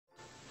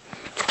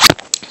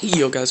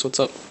Yo guys, what's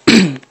up?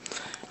 I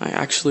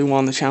actually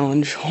won the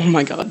challenge. Oh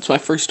my god, it's my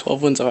first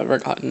 12 wins I've ever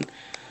gotten.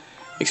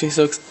 Makes me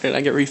so excited.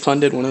 I get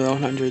refunded one of the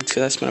 100s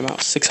because I spent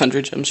about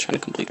 600 gems trying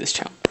to complete this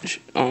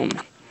challenge.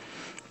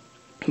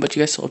 But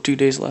you guys still have 2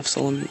 days left,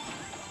 so let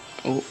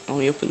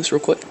me open this real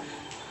quick.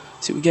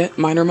 See what we get.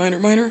 Miner.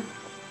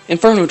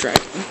 Inferno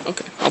Dragon.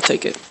 Okay, I'll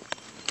take it.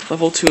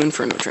 Level 2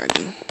 Inferno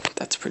Dragon.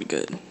 That's pretty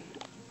good.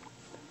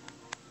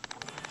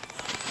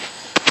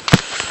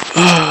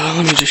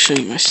 Let me just show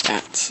you my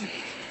stats.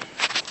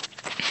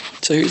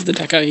 So here's the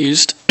deck I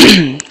used.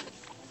 I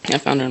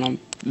found it on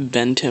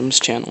Ben Tim's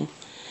channel.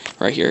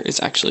 Right here is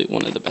actually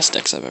one of the best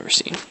decks I've ever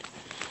seen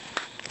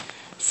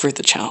for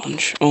the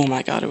challenge. Oh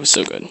my god, it was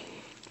so good.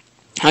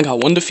 I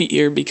got 1 defeat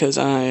here because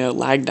I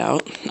lagged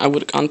out. I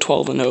would have gone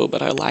 12-0,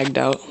 but I lagged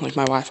out. Like,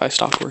 my Wi-Fi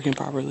stopped working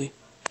properly.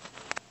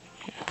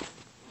 Yeah.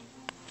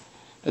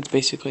 That's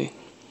basically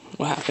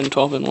what happened.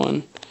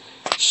 12-1.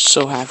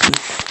 So happy.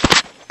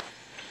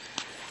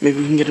 Maybe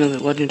we can get another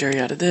legendary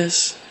out of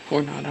this.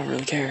 Or not, I don't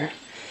really care.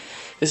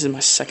 This is my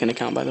second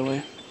account, by the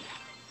way.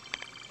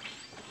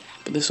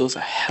 But this was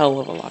a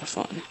hell of a lot of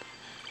fun.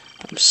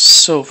 I'm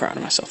so proud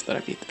of myself that I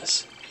beat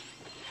this.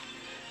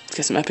 Let's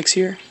get some epics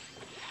here.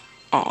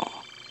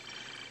 Aw.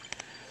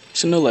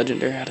 So no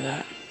legendary out of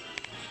that.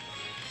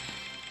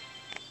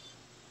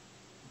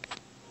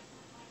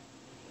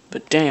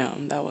 But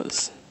damn, that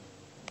was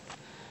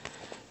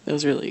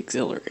really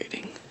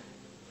exhilarating.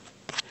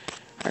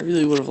 I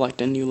really would have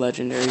liked a new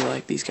legendary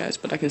like these guys,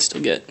 but I can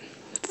still get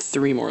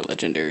 3 more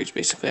legendaries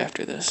basically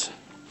after this.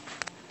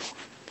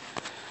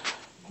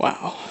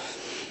 Wow.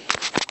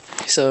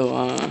 So,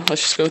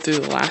 let's just go through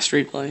the last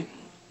replay.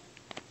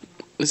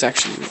 It's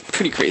actually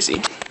pretty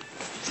crazy.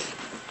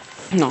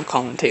 Not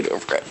commentator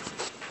over it.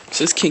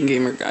 So this King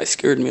Gamer guy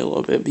scared me a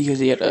little bit because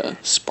he had a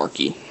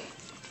Sparky.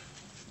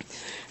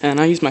 And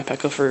I use my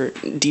P.E.K.K.A. for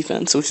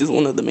defense, which is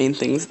one of the main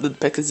things that the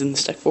P.E.K.K.A. is in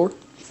this deck for.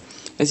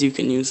 As you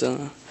can use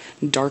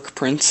Dark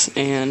Prince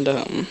and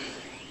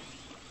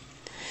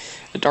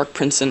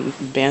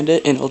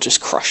Bandit, and it'll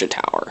just crush a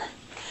tower.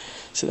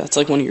 So that's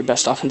like one of your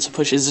best offensive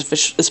pushes,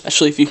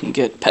 especially if you can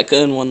get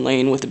P.E.K.K.A. in one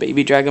lane with a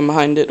Baby Dragon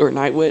behind it, or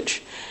Night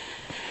Witch.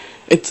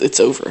 It's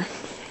over.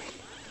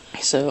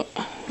 So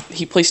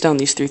he placed down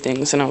these 3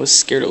 things, and I was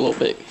scared a little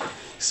bit.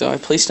 So I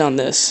placed down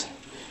this,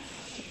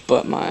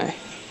 but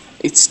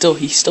he still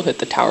hit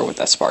the tower with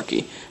that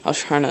Sparky. I was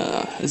trying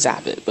to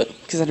zap it, but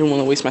because I didn't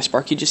want to waste my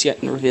Sparky just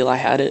yet and reveal I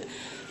had it.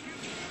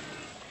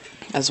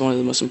 That's one of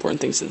the most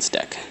important things in this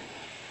deck.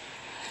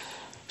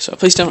 So I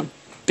placed down a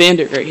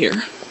Bandit right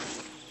here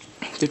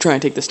to try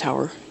and take this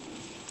tower.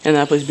 And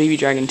then I placed Baby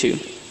Dragon too.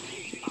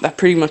 That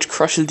pretty much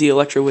crushes the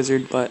Electro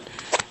Wizard, but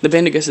the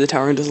Bandit gets to the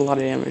tower and does a lot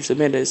of damage. The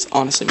Bandit is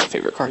honestly my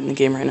favorite card in the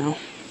game right now.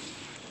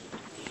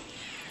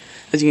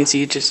 As you can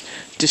see, it just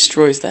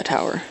destroys that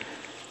tower.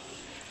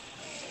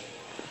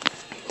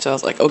 So I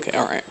was like, okay,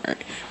 alright.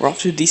 We're off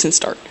to a decent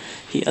start.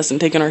 He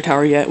hasn't taken our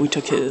tower yet, we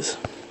took his.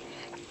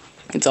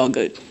 It's all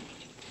good.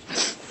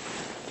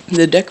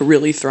 The deck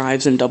really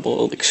thrives in double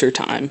elixir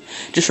time.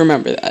 Just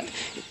remember that.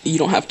 You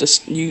don't have to,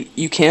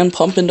 you can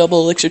pump in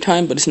double elixir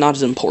time, but it's not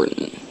as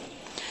important.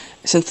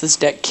 Since this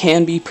deck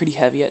can be pretty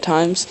heavy at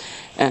times,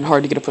 and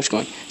hard to get a push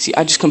going. See,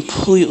 I just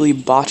completely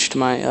botched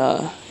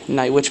my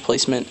Night Witch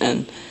placement,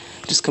 and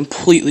just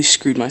completely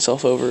screwed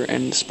myself over,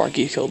 and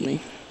Sparky killed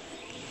me.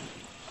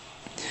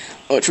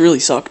 Which really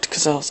sucked,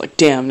 because I was like,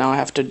 damn, now I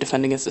have to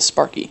defend against the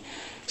Sparky.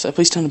 So I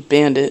placed down a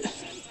Bandit,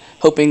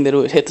 hoping that it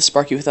would hit the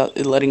Sparky without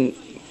it letting,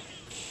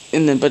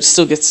 but it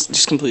still gets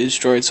just completely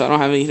destroyed, so I don't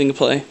have anything to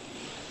play.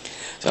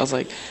 So I was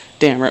like,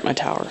 damn, we're at my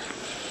tower.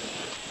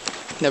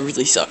 That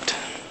really sucked.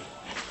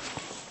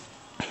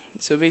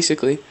 So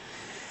basically,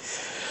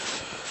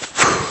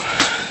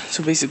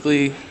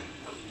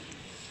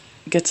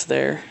 gets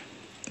there,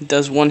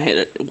 does 1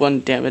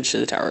 damage to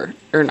the tower,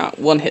 or not,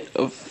 1 hit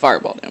of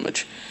fireball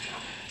damage.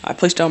 I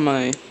placed down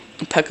my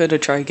P.E.K.K.A. to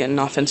try to get an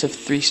offensive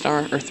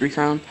 3-star, or 3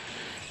 crown,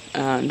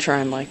 and try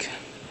and, like,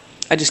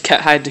 I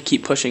had to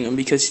keep pushing him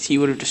because he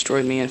would have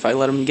destroyed me, and if I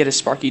let him get his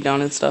Sparky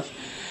down and stuff,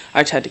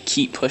 I just had to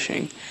keep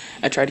pushing.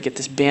 I tried to get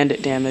this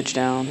Bandit damage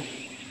down,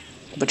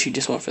 but she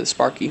just went for the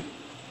Sparky.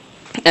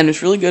 And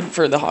it's really good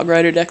for the Hog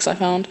Rider decks I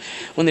found,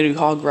 when they do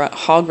Hog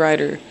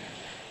Rider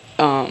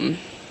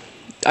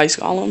Ice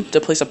Golem,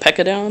 to place a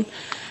P.E.K.K.A. down,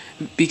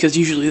 because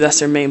usually that's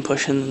their main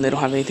push and they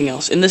don't have anything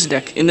else. In this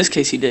deck, in this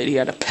case he did, he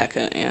had a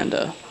P.E.K.K.A. and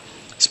a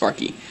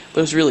Sparky, but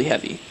it was really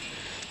heavy.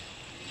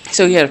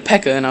 So he had a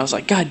P.E.K.K.A. and I was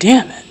like, god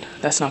damn it,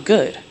 that's not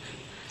good.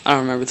 I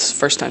don't remember, this is the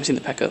first time seeing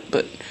the P.E.K.K.A.,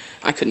 but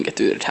I couldn't get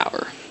through the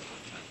tower.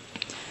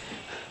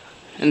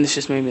 And this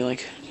just made me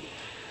like,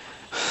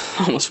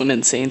 almost went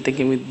insane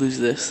thinking we'd lose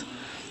this.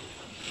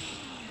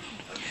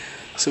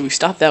 So we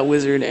stopped that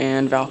Wizard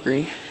and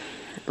Valkyrie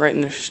right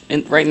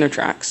in their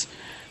tracks,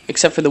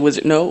 except for the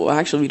Wizard. No,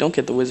 actually we don't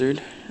get the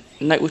Wizard.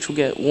 Night Witch will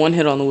get 1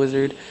 hit on the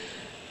Wizard.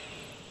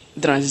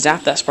 Then I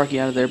zap that Sparky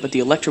out of there, but the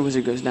Electro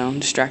Wizard goes down,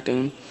 distracting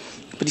him.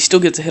 But he still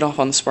gets a hit off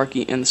on the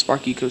Sparky, and the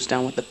Sparky goes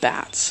down with the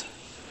bats.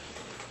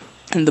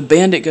 And the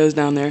Bandit goes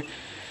down there,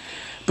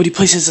 But he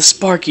places a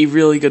Sparky,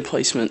 really good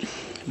placement,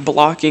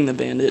 blocking the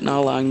Bandit, not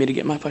allowing me to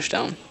get my push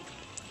down.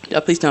 I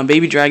placed down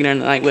Baby Dragon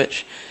and a Night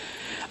Witch.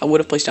 I would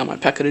have placed down my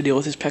P.E.K.K.A to deal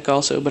with his P.E.K.K.A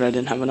also, but I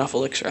didn't have enough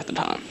elixir at the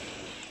time.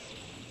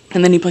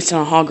 And then he placed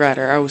down a Hog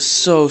Rider. I was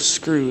so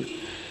screwed.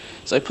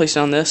 So I placed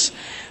down this.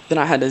 Then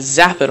I had to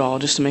zap it all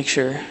just to make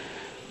sure.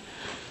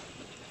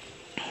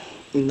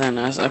 And then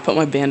as I put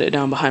my Bandit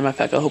down behind my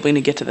P.E.K.K.A, hoping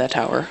to get to that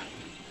tower.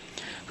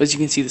 But as you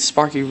can see, the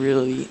Sparky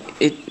really,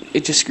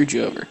 it just screwed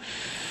you over.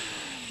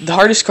 The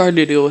hardest card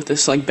to deal with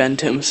this, like Ben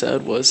Tim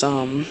said, was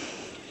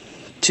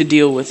to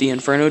deal with the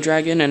Inferno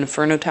Dragon and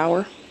Inferno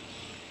Tower.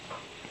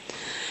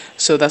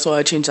 So that's why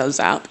I changed out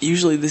Zap.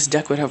 Usually this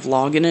deck would have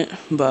Log in it,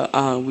 but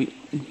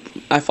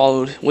I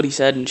followed what he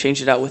said and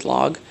changed it out with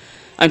Log.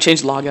 I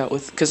changed Log out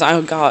with, because I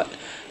got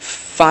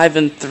 5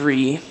 and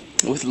 3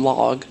 with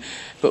Log,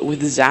 but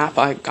with Zap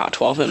I got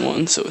 12 and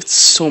 1, so it's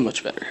so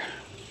much better.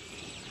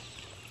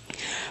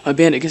 My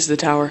Bandit gets to the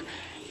tower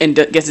and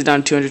gets it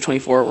down to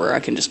 224, where I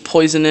can just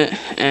poison it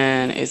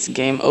and it's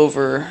game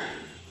over.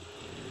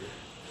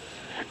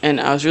 And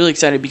I was really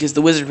excited because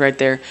the Wizard right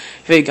there,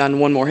 if it had gotten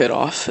one more hit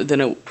off,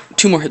 then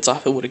 2 more hits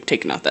off, it would have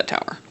taken out that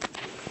tower.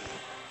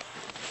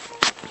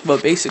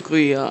 But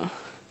basically,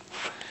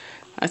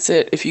 that's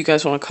it. If you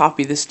guys want to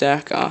copy this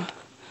deck,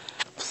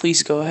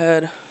 please go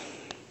ahead.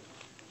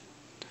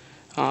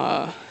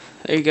 There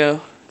you go.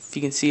 If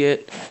you can see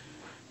it,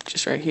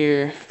 just right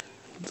here,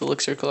 the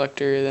Elixir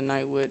Collector, the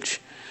Night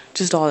Witch,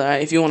 just all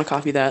that. If you want to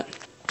copy that,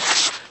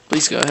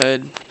 please go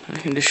ahead. I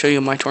can just show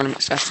you my tournament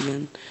stats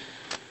again.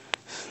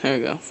 There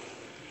we go.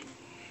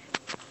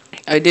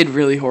 I did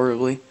really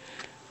horribly.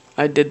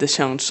 I did this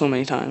challenge so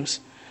many times.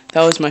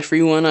 That was my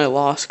free one. I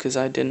lost because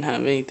I didn't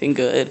have anything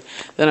good.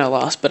 Then I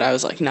lost, but I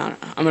was like, no,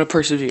 I'm going to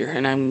persevere,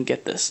 and I'm going to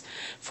get this.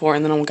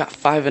 And then I got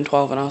 5 and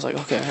 12, and I was like,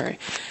 okay, alright.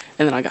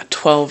 And then I got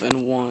 12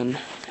 and 1,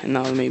 and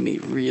that made me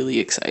really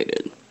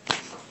excited.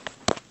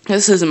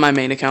 This isn't my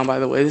main account, by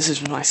the way. This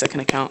is my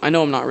second account. I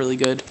know I'm not really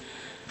good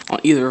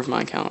on either of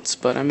my accounts,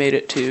 but I made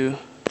it to...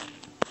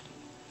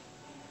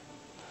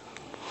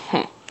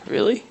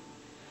 Really?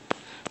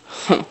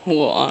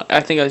 Well,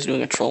 I think I was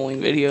doing a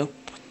trolling video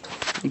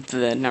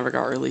that never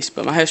got released,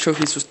 but my highest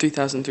trophies was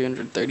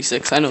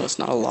 3,336. I know it's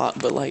not a lot,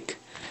 but like,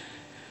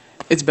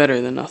 it's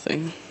better than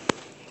nothing.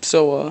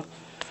 So,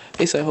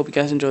 basically, I hope you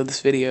guys enjoyed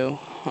this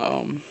video.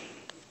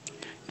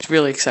 It's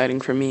really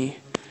exciting for me,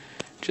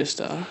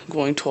 just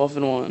going 12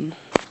 and 1.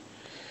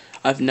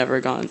 I've never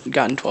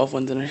gotten 12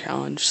 wins in a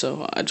challenge,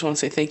 so I just want to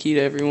say thank you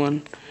to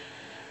everyone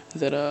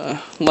that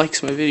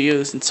likes my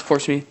videos and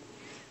supports me.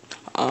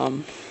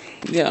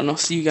 Yeah, and I'll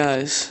see you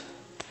guys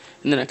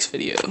in the next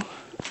video.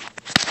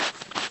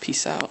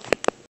 Peace out.